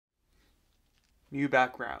new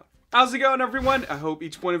background. How's it going, everyone? I hope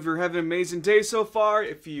each one of you are having an amazing day so far.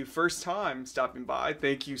 If you first time stopping by,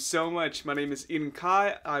 thank you so much. My name is Eden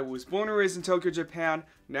Kai. I was born and raised in Tokyo, Japan.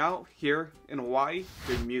 Now here in Hawaii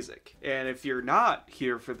doing music. And if you're not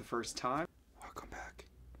here for the first time, welcome back.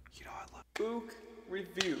 You know I love Ook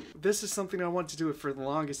Review. This is something I want to do for the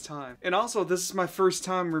longest time. And also, this is my first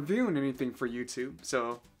time reviewing anything for YouTube,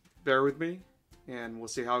 so bear with me and we'll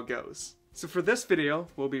see how it goes. So for this video,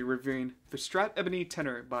 we'll be reviewing the Striped Ebony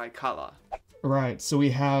Tenor by KALA. Right, so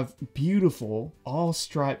we have beautiful, all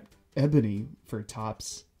striped ebony for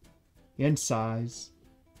tops, and size,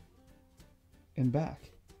 and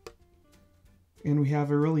back. And we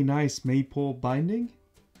have a really nice maple binding,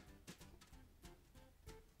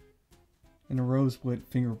 and a rosewood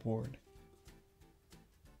fingerboard.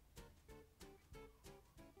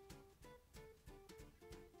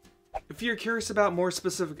 If you're curious about more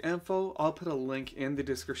specific info, I'll put a link in the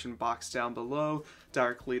description box down below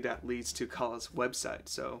directly that leads to KALA's website,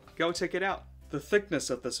 so go check it out. The thickness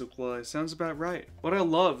of this ukulele sounds about right. What I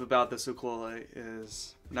love about this ukulele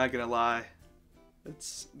is, not gonna lie,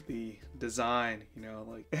 it's the design, you know,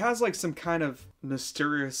 like it has like some kind of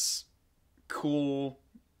mysterious, cool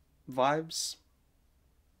vibes.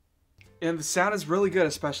 And the sound is really good,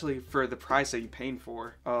 especially for the price that you're paying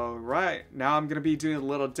for. Alright, now I'm going to be doing a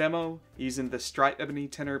little demo using the Striped Ebony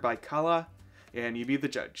Tenor by KALA, and you be the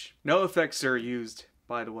judge. No effects are used,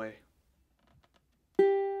 by the way.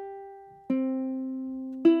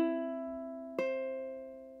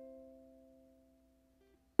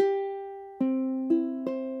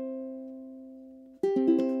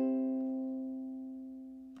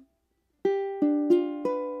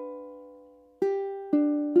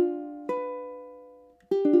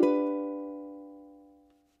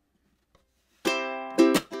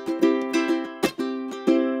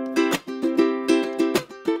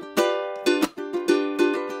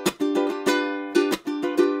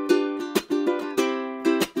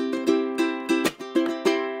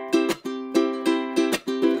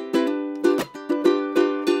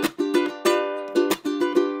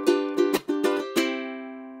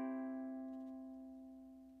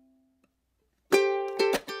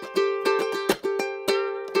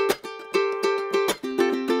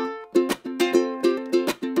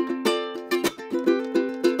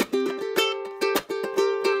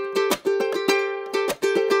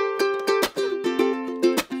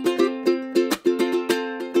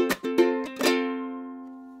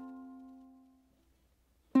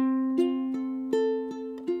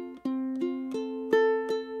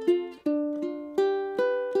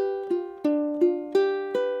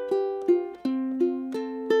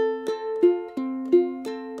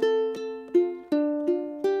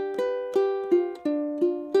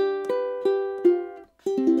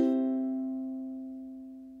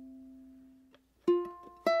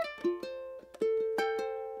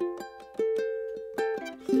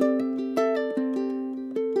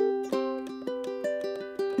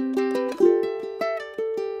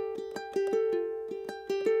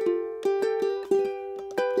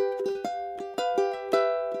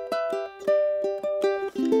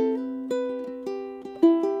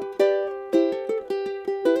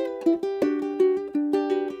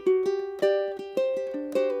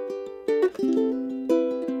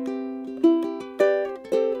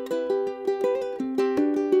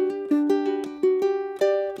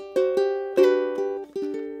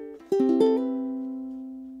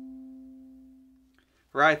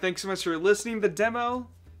 Right, thanks so much for listening to the demo.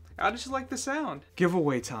 How did you like the sound?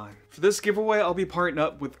 Giveaway time. For this giveaway, I'll be partnering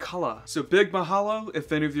up with KALA. So big mahalo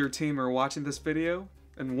if any of your team are watching this video.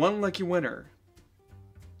 And one lucky winner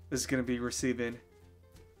is going to be receiving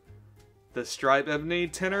the Striped Ebony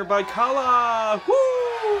Tenor by KALA.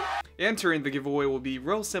 Woo! Entering the giveaway will be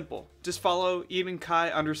real simple. Just follow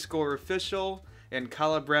EdenKai_official and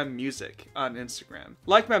KALA Brand Music on Instagram.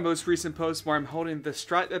 Like my most recent post where I'm holding the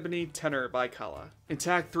Striped Ebony Tenor by KALA. And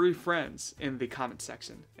tag 3 friends in the comment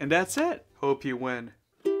section. And that's it. Hope you win.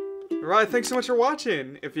 Alright, thanks so much for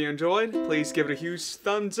watching. If you enjoyed, please give it a huge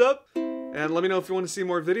thumbs up. And let me know if you want to see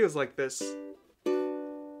more videos like this.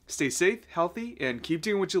 Stay safe, healthy, and keep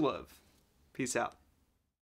doing what you love. Peace out.